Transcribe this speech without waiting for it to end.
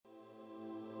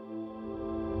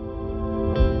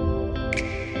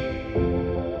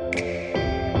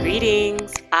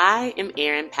Greetings, I am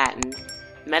Erin Patton,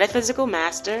 metaphysical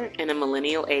master in a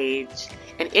millennial age,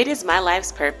 and it is my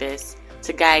life's purpose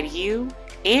to guide you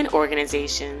and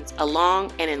organizations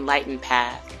along an enlightened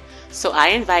path. So I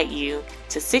invite you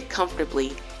to sit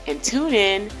comfortably and tune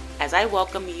in as I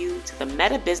welcome you to the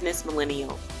Meta Business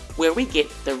Millennial, where we get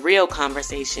the real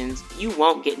conversations you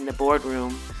won't get in the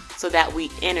boardroom so that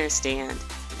we understand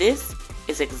this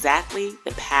is exactly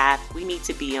the path we need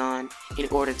to be on in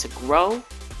order to grow,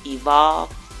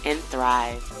 evolve, and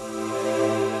thrive.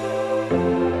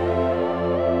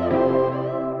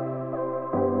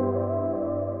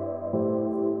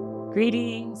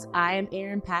 Greetings, I am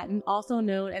Erin Patton, also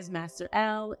known as Master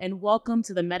L, and welcome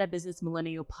to the Meta Business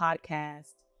Millennial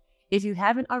podcast. If you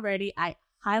haven't already, I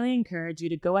highly encourage you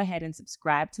to go ahead and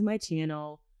subscribe to my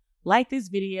channel, like this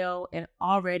video, and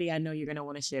already I know you're going to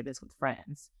want to share this with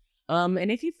friends.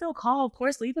 And if you feel called, of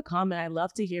course, leave a comment. I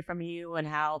love to hear from you and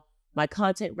how my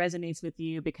content resonates with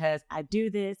you, because I do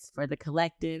this for the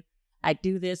collective. I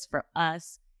do this for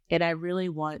us. And I really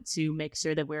want to make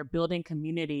sure that we're building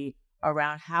community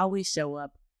around how we show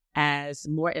up as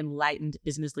more enlightened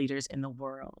business leaders in the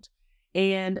world.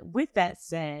 And with that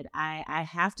said, I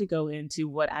have to go into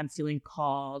what I'm feeling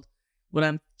called, what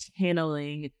I'm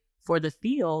channeling for the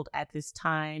field at this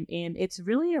time. And it's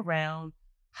really around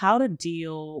how to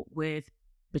deal with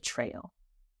betrayal.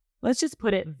 Let's just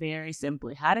put it very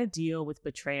simply. How to deal with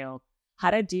betrayal.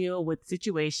 How to deal with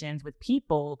situations with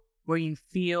people where you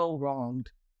feel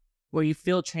wronged, where you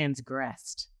feel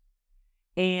transgressed.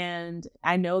 And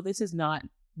I know this is not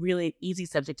really an easy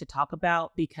subject to talk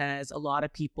about, because a lot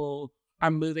of people are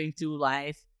moving through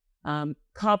life,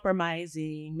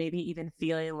 compromising, maybe even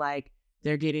feeling like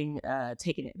they're getting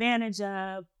taken advantage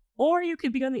of. Or you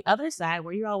could be on the other side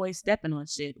where you're always stepping on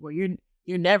shit, where you're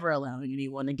never allowing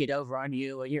anyone to get over on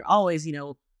you, or you're always,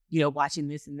 watching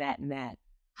this and that and that.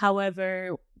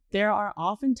 However, there are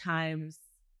oftentimes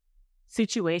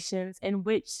situations in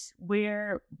which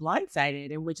we're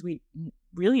blindsided, in which we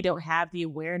really don't have the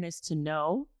awareness to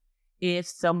know if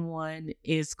someone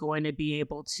is going to be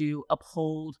able to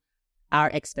uphold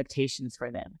our expectations for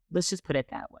them. Let's just put it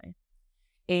that way.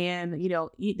 And,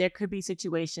 there could be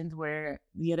situations where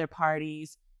the other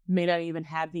parties may not even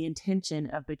have the intention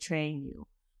of betraying you.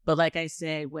 But like I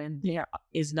said, when there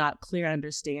is not clear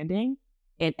understanding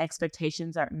and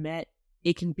expectations aren't met,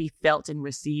 it can be felt and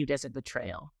received as a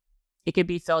betrayal. It can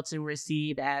be felt and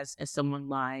received as someone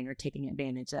lying or taking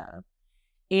advantage of.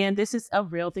 And this is a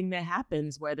real thing that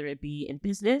happens, whether it be in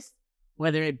business,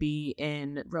 whether it be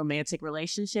in romantic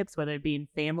relationships, whether it be in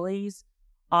families.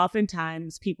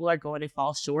 Oftentimes, people are going to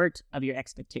fall short of your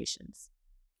expectations,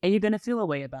 and you're going to feel a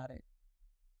way about it.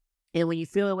 And when you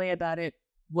feel a way about it,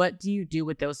 what do you do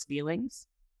with those feelings?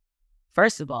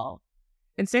 First of all.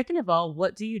 And second of all,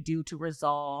 what do you do to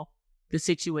resolve the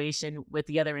situation with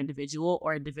the other individual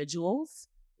or individuals,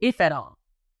 if at all?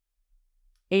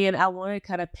 And I want to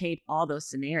kind of paint all those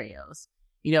scenarios.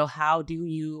 How do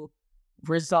you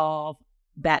resolve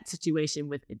that situation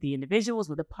with the individuals,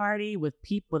 with a party, with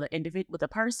people, with a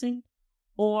person,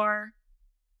 or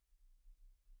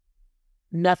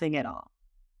nothing at all,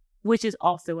 which is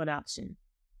also an option.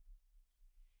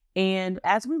 And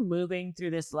as we're moving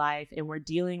through this life and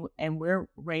we're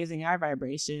raising our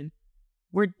vibration,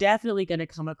 we're definitely going to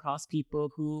come across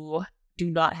people who do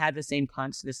not have the same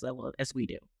consciousness level as we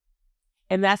do.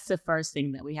 And that's the first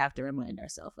thing that we have to remind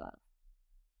ourselves of.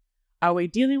 Are we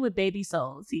dealing with baby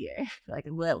souls here? Like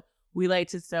what we like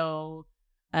to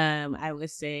I would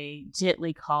say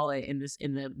gently call it in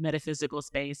the metaphysical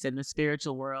space, in the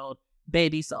spiritual world,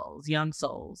 baby souls, young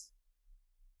souls.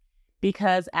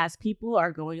 Because as people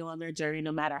are going along their journey,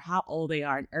 no matter how old they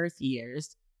are in earth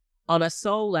years, on a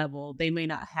soul level, they may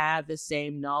not have the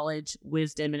same knowledge,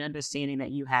 wisdom, and understanding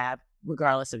that you have,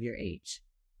 regardless of your age.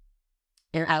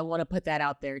 And I want to put that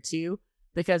out there too,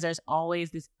 because there's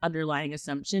always this underlying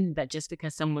assumption that just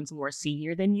because someone's more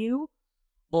senior than you,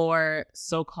 or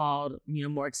so-called,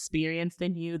 more experienced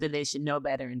than you, that they should know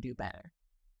better and do better.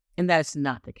 And that's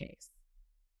not the case.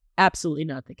 Absolutely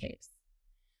not the case.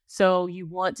 So you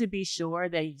want to be sure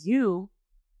that you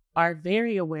are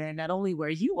very aware, not only where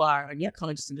you are on your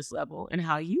consciousness level and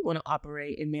how you want to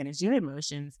operate and manage your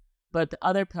emotions, but the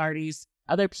other parties,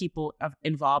 other people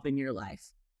involved in your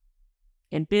life.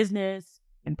 In business,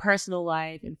 in personal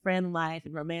life, in friend life,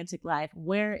 in romantic life,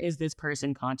 where is this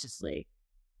person consciously?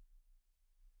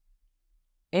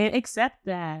 And accept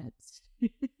that.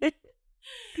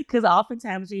 Because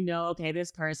oftentimes we know, okay,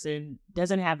 this person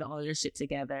doesn't have all their shit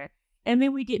together. And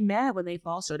then we get mad when they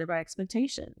fall short of our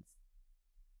expectations.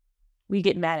 We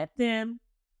get mad at them.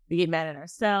 We get mad at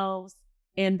ourselves.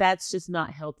 And that's just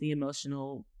not healthy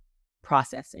emotional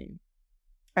processing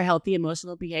or healthy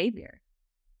emotional behavior.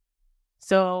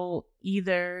 So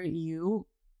either you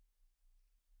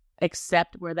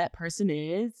accept where that person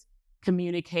is,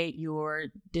 communicate your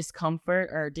discomfort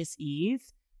or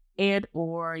dis-ease, and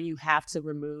or you have to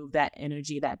remove that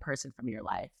energy, that person from your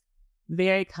life.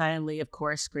 Very kindly, of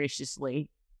course, graciously,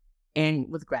 and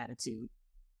with gratitude.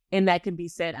 And that can be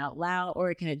said out loud, or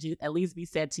it can at least be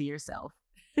said to yourself.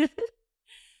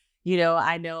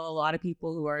 I know a lot of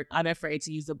people who are unafraid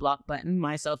to use the block button,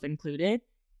 myself included.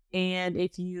 And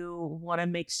if you want to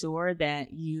make sure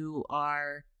that you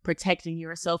are protecting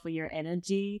yourself and your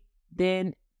energy,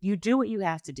 then you do what you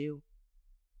have to do.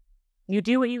 You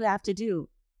do what you have to do,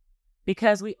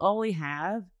 because we only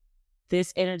have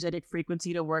this energetic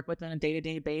frequency to work with on a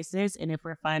day-to-day basis. And if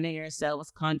we're finding ourselves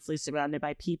constantly surrounded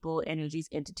by people, energies,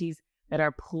 entities that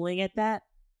are pulling at that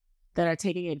are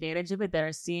taking advantage of it, that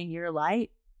are seeing your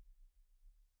light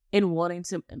and wanting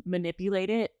to manipulate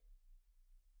it,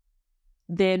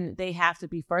 then they have to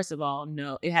be, first of all,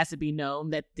 it has to be known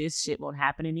that this shit won't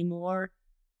happen anymore,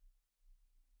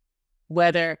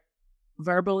 whether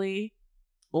verbally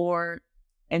or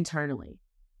internally.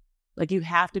 Like, you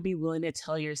have to be willing to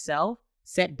tell yourself,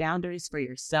 set boundaries for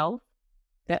yourself,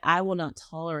 that I will not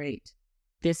tolerate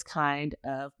this kind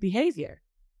of behavior,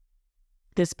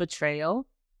 this betrayal,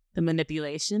 the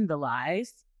manipulation, the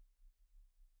lies.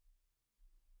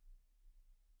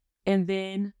 And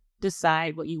then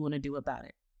decide what you want to do about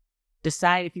it.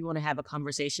 Decide if you want to have a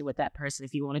conversation with that person,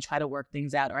 if you want to try to work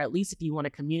things out, or at least if you want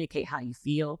to communicate how you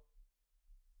feel.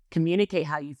 Communicate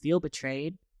how you feel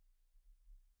betrayed.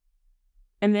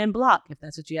 And then block if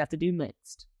that's what you have to do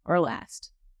next or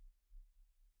last.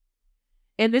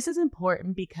 And this is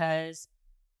important because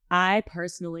I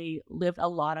personally lived a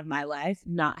lot of my life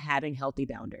not having healthy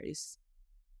boundaries.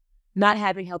 Not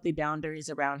having healthy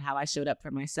boundaries around how I showed up for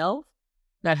myself.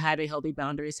 Not having healthy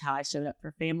boundaries how I showed up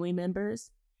for family members.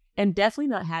 And definitely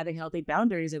not having healthy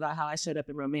boundaries about how I showed up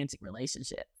in romantic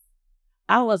relationships.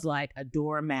 I was like a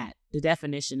doormat, the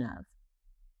definition of.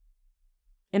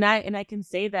 And I can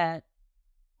say that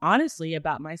honestly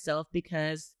about myself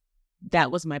because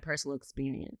that was my personal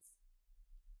experience.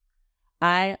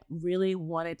 I really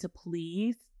wanted to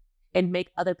please and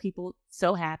make other people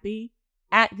so happy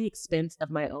at the expense of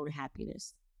my own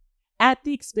happiness, at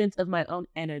the expense of my own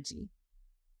energy.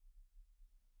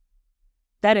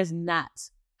 That is not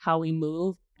how we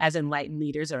move as enlightened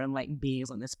leaders or enlightened beings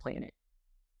on this planet.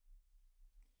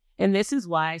 And this is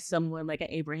why someone like an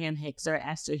Abraham Hicks or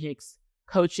Esther Hicks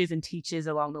coaches and teaches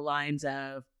along the lines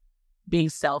of being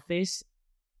selfish,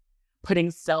 putting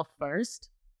self first.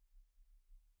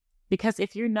 Because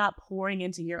if you're not pouring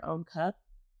into your own cup,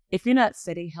 if you're not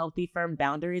setting healthy, firm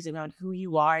boundaries around who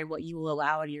you are and what you will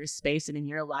allow in your space and in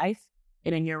your life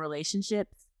and in your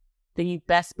relationships, then you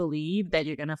best believe that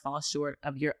you're going to fall short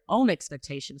of your own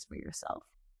expectations for yourself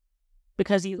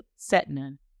because you set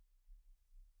none.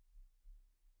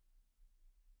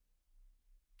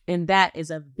 And that is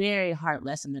a very hard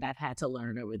lesson that I've had to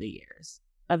learn over the years.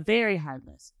 A very hard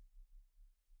lesson.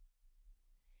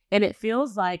 And it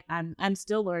feels like I'm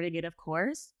still learning it, of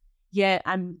course, yet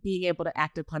I'm being able to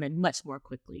act upon it much more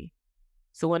quickly.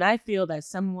 So when I feel that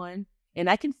someone, and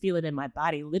I can feel it in my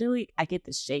body, literally I get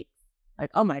the shake.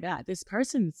 Like, oh my God, this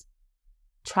person's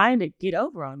trying to get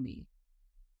over on me.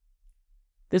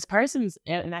 This person's,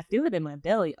 and I feel it in my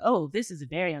belly. Oh, this is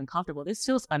very uncomfortable. This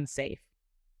feels unsafe.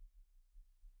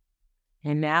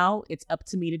 And now it's up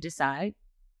to me to decide,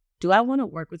 do I want to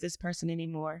work with this person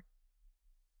anymore?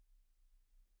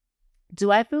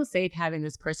 Do I feel safe having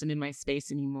this person in my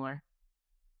space anymore?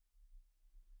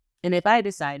 And if I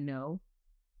decide no,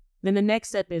 then the next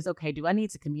step is, okay, do I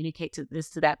need to communicate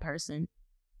to that person?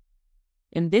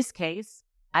 In this case,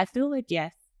 I feel like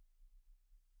yes.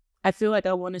 I feel like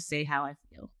I want to say how I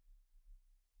feel.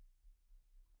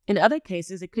 In other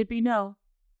cases, it could be no.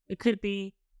 It could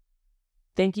be,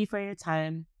 thank you for your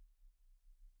time.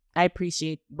 I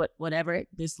appreciate whatever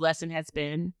this lesson has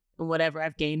been and whatever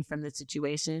I've gained from the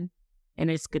situation. And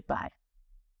it's goodbye.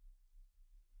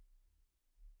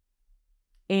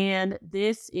 And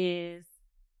this is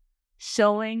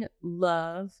showing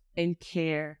love and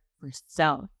care for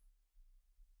self.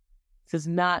 This is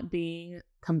not being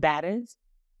combative.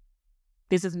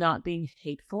 This is not being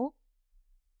hateful.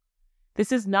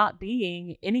 This is not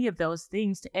being any of those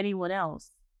things to anyone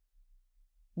else.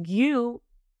 You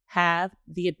have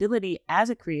the ability as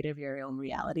a creator of your own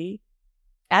reality,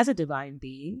 as a divine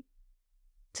being,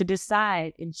 to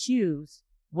decide and choose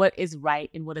what is right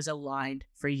and what is aligned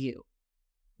for you,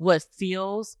 what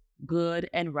feels good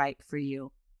and right for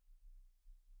you.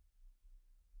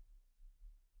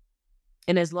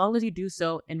 And as long as you do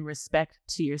so in respect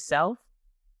to yourself,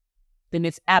 then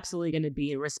it's absolutely going to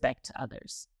be in respect to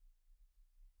others.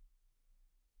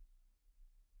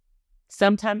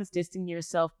 Sometimes distancing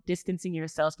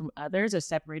yourself from others or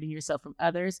separating yourself from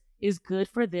others is good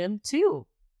for them too.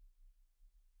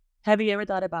 Have you ever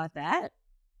thought about that?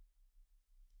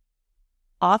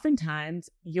 Oftentimes,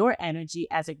 your energy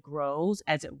as it grows,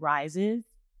 as it rises,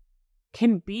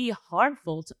 can be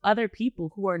harmful to other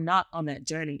people who are not on that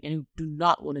journey and who do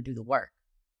not want to do the work.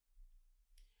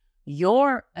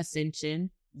 Your ascension,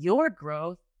 your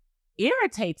growth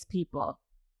irritates people.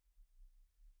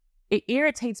 It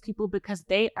irritates people because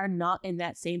they are not in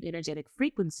that same energetic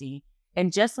frequency.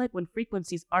 And just like when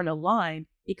frequencies aren't aligned,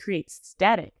 it creates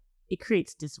static. It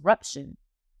creates disruption.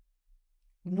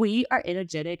 We are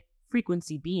energetic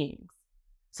frequency beings.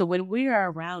 So when we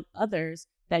are around others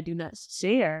that do not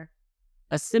share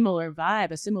a similar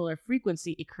vibe, a similar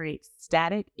frequency, it creates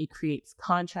static, it creates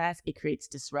contrast, it creates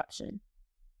disruption.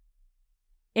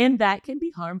 And that can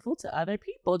be harmful to other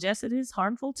people, just as it is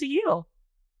harmful to you.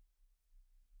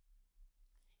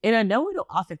 And I know we don't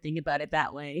often think about it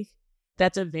that way.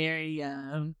 That's a very,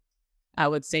 I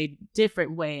would say,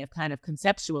 different way of kind of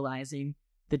conceptualizing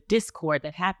the discord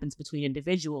that happens between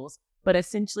individuals. But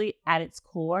essentially, at its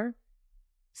core,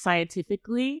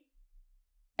 scientifically,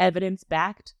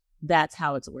 evidence-backed, that's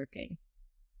how it's working.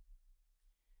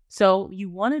 So you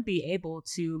want to be able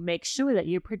to make sure that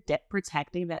you're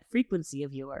protecting that frequency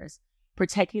of yours,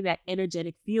 protecting that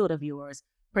energetic field of yours,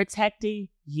 protecting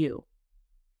you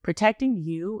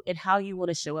and how you want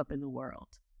to show up in the world.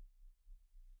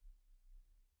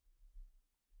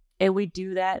 And we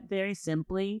do that very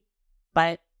simply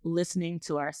by listening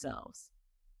to ourselves,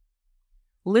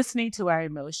 listening to our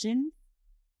emotions,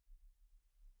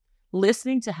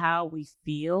 listening to how we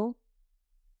feel.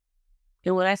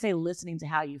 And when I say listening to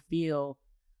how you feel,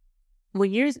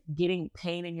 when you're getting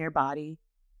pain in your body,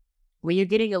 when you're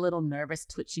getting a little nervous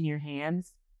twitch in your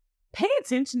hands, pay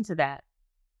attention to that.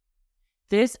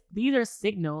 These are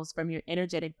signals from your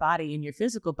energetic body and your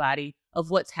physical body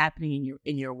of what's happening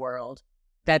in your world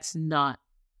that's not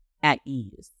at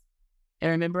ease. And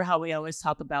remember how we always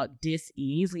talk about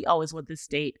dis-ease? We always want a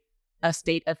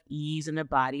state of ease in the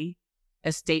body,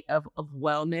 a state of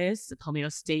wellness, of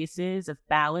homeostasis, of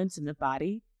balance in the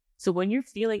body. So when you're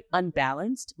feeling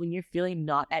unbalanced, when you're feeling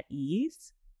not at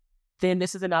ease, then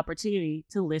this is an opportunity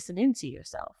to listen into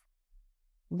yourself.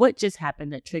 What just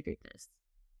happened that triggered this?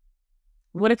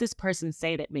 What did this person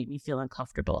say that made me feel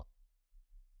uncomfortable?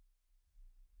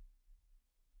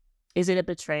 Is it a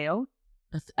betrayal?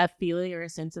 A feeling or a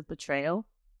sense of betrayal?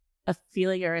 A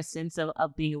feeling or a sense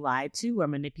of being lied to or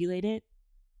manipulated?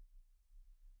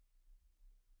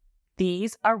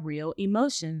 These are real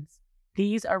emotions.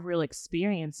 These are real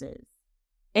experiences.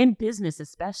 In business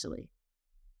especially.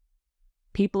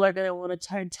 People are going to want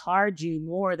to charge you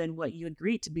more than what you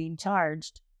agreed to being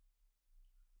charged.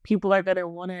 People are going to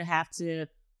want to have to,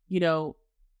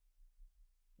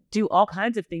 do all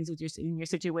kinds of things with in your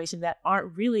situation that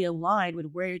aren't really aligned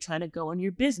with where you're trying to go in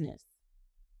your business.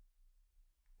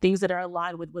 Things that are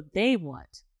aligned with what they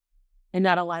want and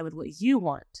not aligned with what you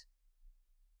want.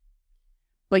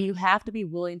 But you have to be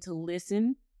willing to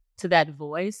listen to that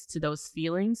voice, to those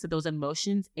feelings, to those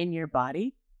emotions in your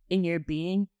body, in your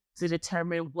being, to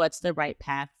determine what's the right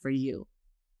path for you.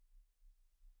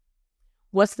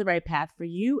 What's the right path for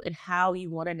you and how you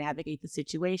want to navigate the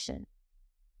situation.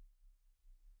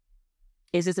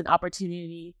 Is this an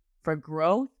opportunity for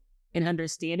growth and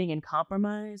understanding and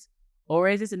compromise? Or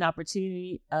is this an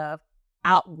opportunity of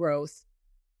outgrowth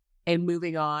and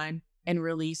moving on and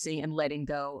releasing and letting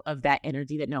go of that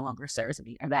energy that no longer serves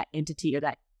me, or that entity or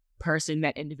that person,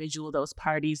 that individual, those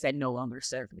parties that no longer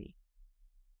serve me?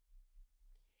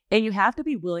 And you have to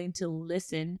be willing to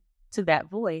listen to that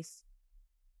voice.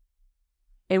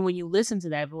 And when you listen to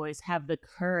that voice, have the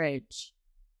courage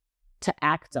to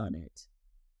act on it.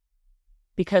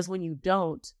 Because when you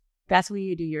don't, that's when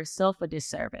you do yourself a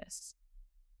disservice.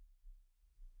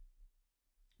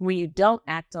 When you don't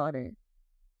act on it,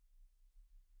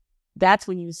 that's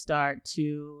when you start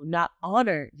to not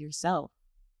honor yourself.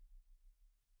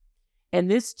 And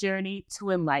this journey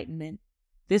to enlightenment,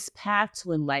 this path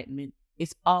to enlightenment,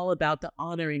 is all about the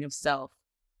honoring of self.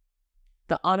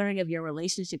 The honoring of your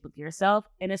relationship with yourself,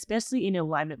 and especially in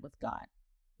alignment with God,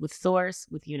 with Source,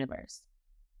 with Universe.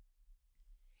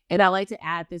 And I like to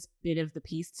add this bit of the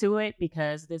piece to it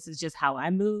because this is just how I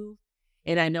move.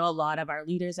 And I know a lot of our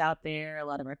leaders out there, a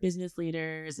lot of our business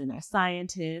leaders and our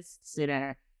scientists and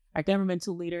our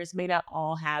governmental leaders may not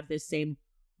all have this same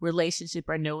relationship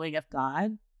or knowing of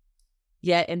God.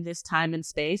 Yet in this time and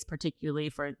space, particularly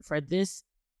for this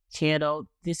channel,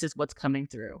 this is what's coming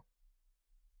through.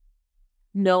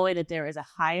 Knowing that there is a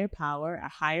higher power, a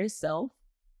higher self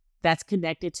that's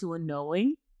connected to a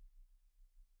knowing,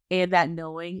 and that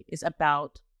knowing is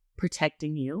about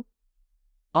protecting you,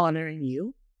 honoring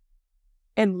you,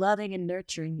 and loving and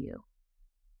nurturing you,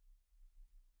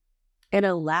 and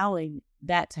allowing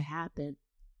that to happen.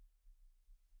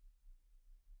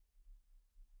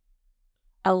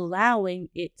 Allowing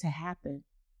it to happen,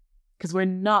 because we're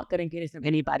not going to get it from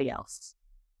anybody else.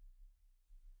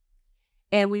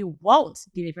 And we won't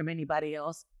get it from anybody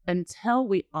else until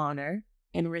we honor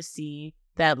and receive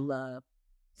that love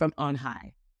from on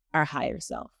high, our higher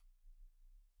self.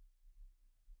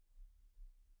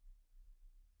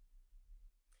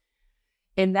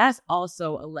 And that's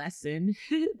also a lesson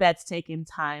that's taken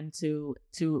time to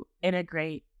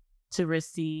integrate, to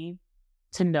receive,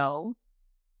 to know,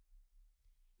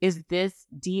 is this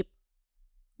deep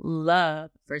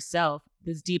love for self,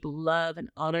 this deep love and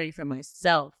honoring for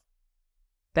myself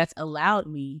that's allowed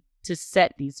me to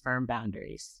set these firm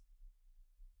boundaries,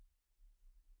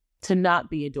 to not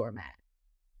be a doormat,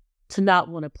 to not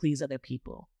want to please other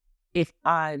people if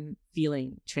I'm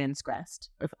feeling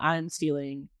transgressed, or if I'm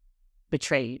feeling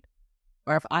betrayed,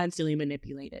 or if I'm feeling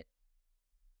manipulated.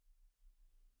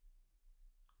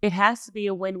 It has to be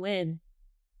a win-win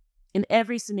in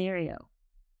every scenario.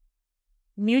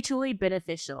 Mutually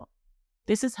beneficial.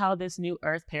 This is how this new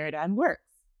earth paradigm works.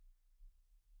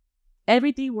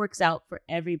 Everything works out for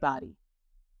everybody.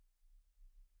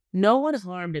 No one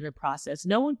harmed in the process.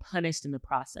 No one punished in the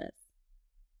process.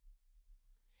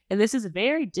 And this is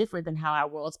very different than how our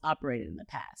worlds operated in the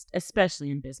past,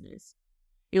 especially in business.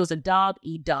 It was a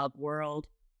dog-eat-dog world.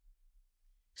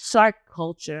 Shark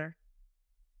culture.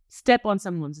 Step on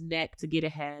someone's neck to get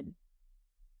ahead.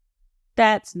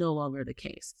 That's no longer the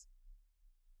case.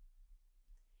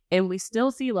 And we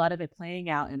still see a lot of it playing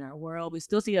out in our world. We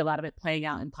still see a lot of it playing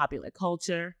out in popular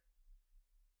culture.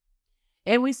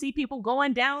 And we see people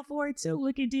going down for it too.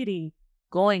 Look at Diddy.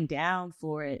 Going down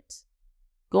for it.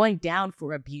 Going down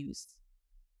for abuse.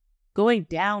 Going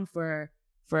down for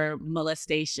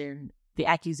molestation. The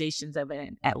accusations of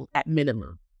it at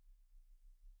minimum.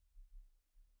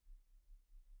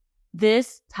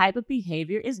 This type of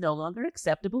behavior is no longer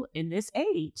acceptable in this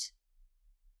age.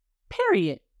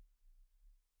 Period.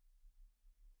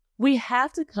 We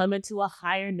have to come into a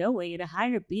higher knowing and a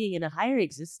higher being and a higher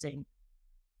existing.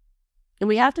 And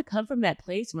we have to come from that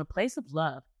place, from a place of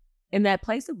love. And that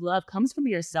place of love comes from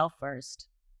yourself first.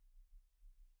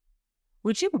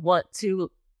 Would you want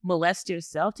to molest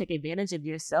yourself, take advantage of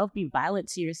yourself, be violent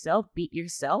to yourself, beat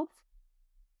yourself?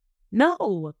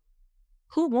 No.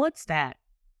 Who wants that?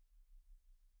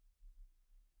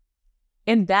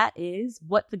 And that is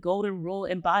what the golden rule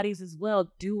embodies as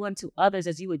well. Do unto others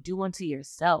as you would do unto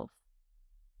yourself.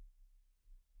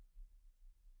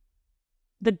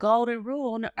 The golden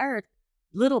rule on the earth,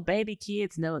 little baby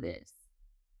kids know this.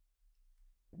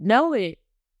 Know it.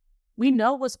 We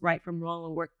know what's right from wrong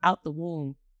when we're out the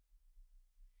womb.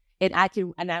 And I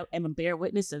am a bear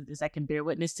witness of this. I can bear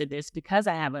witness to this because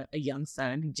I have a young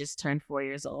son who just turned 4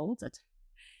 years old.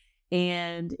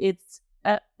 And it's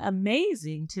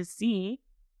amazing to see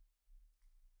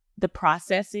the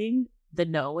processing, the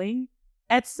knowing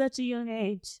at such a young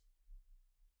age.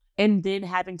 And then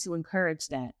having to encourage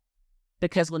that.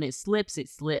 Because when it slips, it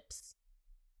slips.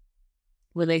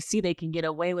 When they see they can get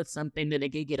away with something, then they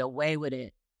can get away with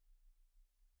it.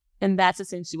 And that's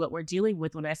essentially what we're dealing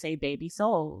with when I say baby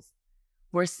souls.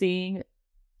 We're seeing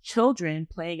children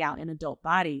playing out in adult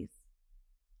bodies,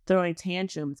 throwing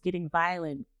tantrums, getting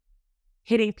violent,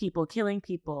 hitting people, killing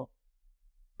people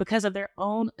because of their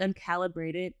own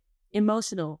uncalibrated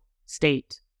emotional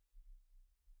state,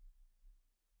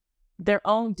 their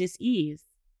own dis-ease.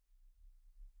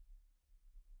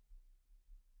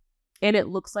 And it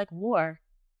looks like war.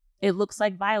 It looks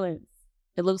like violence.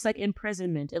 It looks like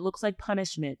imprisonment. It looks like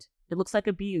punishment. It looks like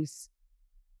abuse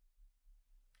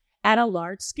at a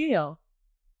large scale.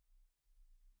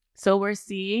 So we're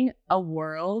seeing a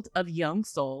world of young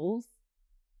souls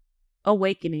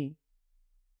awakening.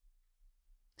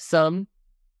 Some,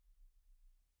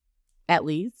 at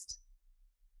least,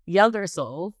 younger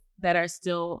souls that are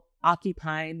still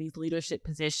occupying these leadership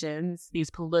positions, these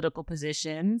political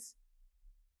positions.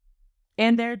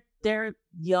 And they're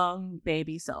young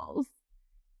baby souls.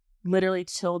 Literally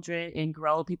children in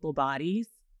grown people bodies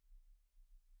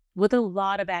with a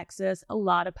lot of access, a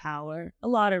lot of power, a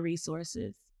lot of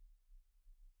resources.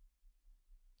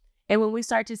 And when we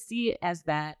start to see it as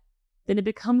that, then it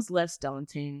becomes less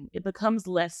daunting. It becomes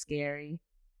less scary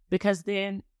because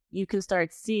then you can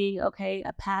start seeing, okay,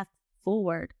 a path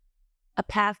forward, a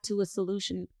path to a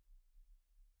solution,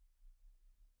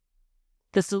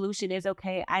 The solution is,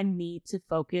 okay, I need to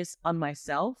focus on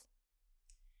myself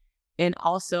and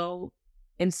also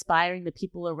inspiring the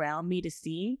people around me to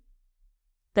see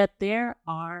that there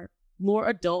are more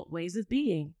adult ways of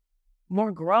being,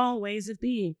 more grown ways of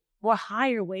being, more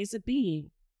higher ways of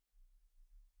being.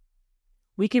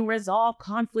 We can resolve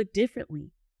conflict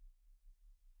differently.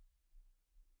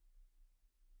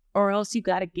 Or else you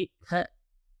got to get cut.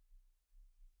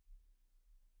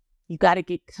 You got to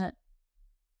get cut.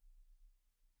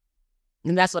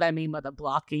 And that's what I mean by the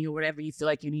blocking or whatever you feel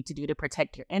like you need to do to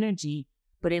protect your energy.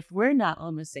 But if we're not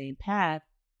on the same path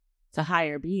to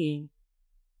higher being,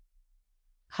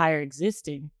 higher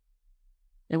existing,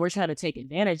 and we're trying to take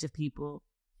advantage of people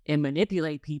and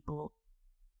manipulate people,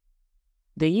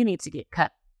 then you need to get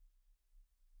cut.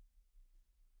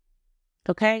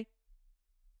 Okay?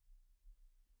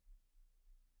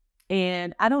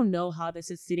 And I don't know how this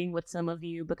is sitting with some of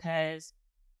you, because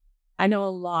I know a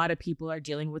lot of people are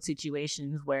dealing with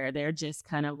situations where they're just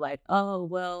kind of like, oh,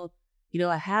 well,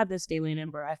 I have this family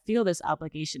member, I feel this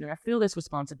obligation, or I feel this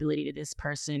responsibility to this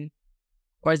person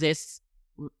or this,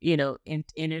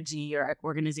 energy or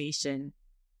organization.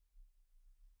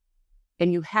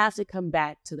 And you have to come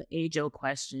back to the age-old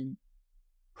question,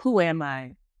 who am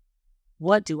I?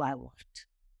 What do I want?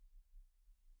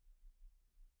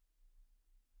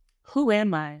 Who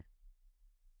am I?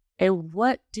 And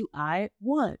what do I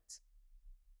want?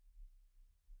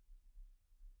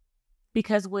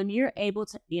 Because when you're able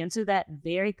to answer that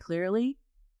very clearly,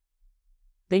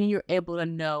 then you're able to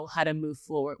know how to move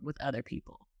forward with other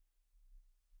people,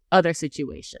 other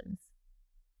situations,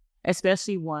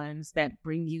 especially ones that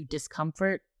bring you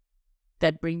discomfort,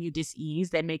 that bring you dis-ease,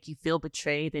 that make you feel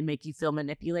betrayed, that make you feel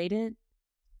manipulated.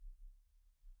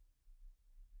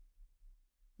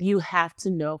 You have to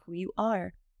know who you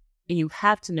are, and you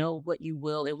have to know what you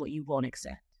will and what you won't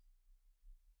accept.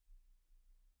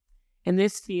 And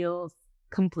this feels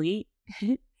complete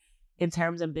in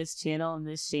terms of this channel and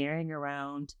this sharing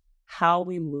around how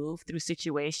we move through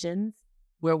situations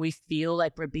where we feel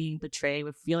like we're being betrayed,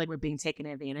 we feel like we're being taken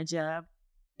advantage of,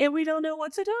 and we don't know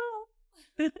what to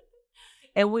do.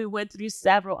 And we went through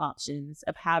several options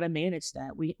of how to manage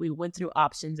that. We went through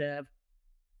options of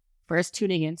first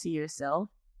tuning into yourself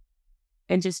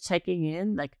and just checking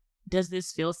in, like, does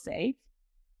this feel safe?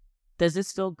 Does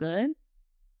this feel good?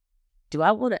 Do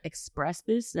I want to express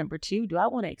this? Number 2, do I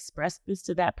want to express this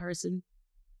to that person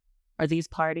or these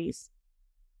parties?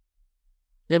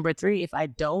 Number 3, if I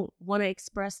don't want to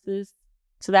express this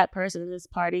to that person or this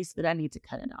parties, then I need to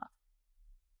cut it off.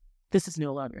 This is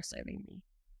no longer serving me.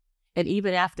 And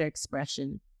even after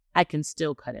expression, I can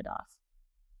still cut it off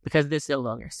because this no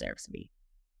longer serves me.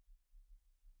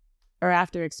 Or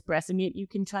after expressing it, you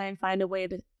can try and find a way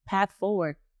to path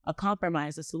forward, a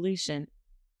compromise, a solution.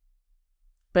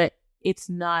 But it's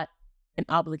not an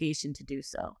obligation to do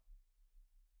so.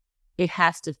 It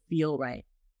has to feel right.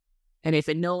 And if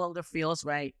it no longer feels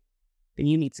right, then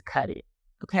you need to cut it.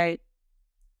 Okay?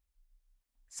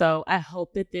 So I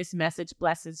hope that this message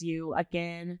blesses you.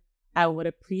 Again, I would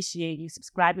appreciate you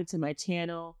subscribing to my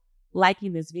channel,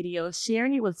 liking this video,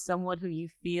 sharing it with someone who you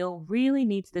feel really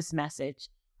needs this message,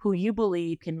 who you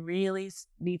believe can really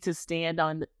need to stand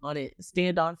on it,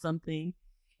 stand on something,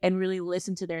 and really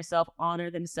listen to themselves, honor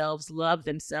themselves, love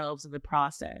themselves in the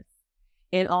process.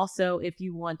 And also, if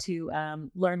you want to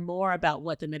learn more about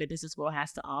what the Meta Business World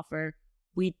has to offer,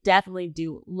 we definitely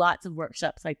do lots of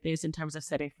workshops like this in terms of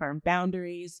setting firm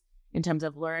boundaries, in terms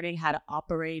of learning how to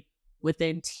operate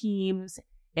within teams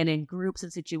and in groups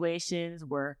and situations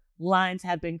where lines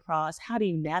have been crossed. How do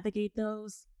you navigate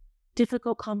those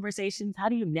difficult conversations? How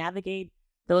do you navigate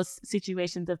those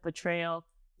situations of betrayal?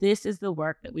 This is the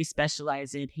work that we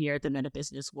specialize in here at the Meta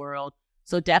Business World.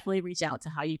 So definitely reach out to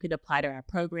how you can apply to our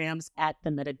programs at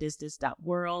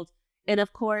themetabusiness.world. And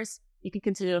of course, you can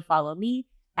continue to follow me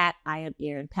at I am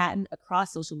Erin Patton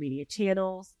across social media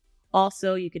channels.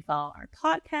 Also, you can follow our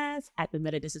podcast at the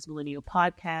Meta Business Millennial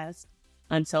Podcast.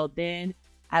 Until then,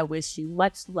 I wish you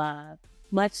much love,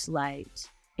 much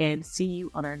light, and see you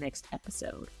on our next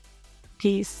episode.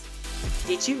 Peace.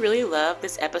 Did you really love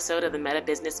this episode of the Meta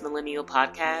Business Millennial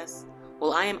Podcast?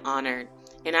 Well, I am honored,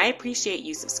 and I appreciate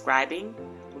you subscribing,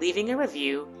 leaving a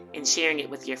review, and sharing it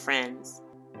with your friends.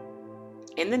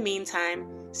 In the meantime,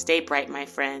 stay bright, my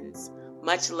friends.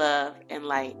 Much love and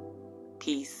light.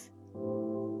 Peace.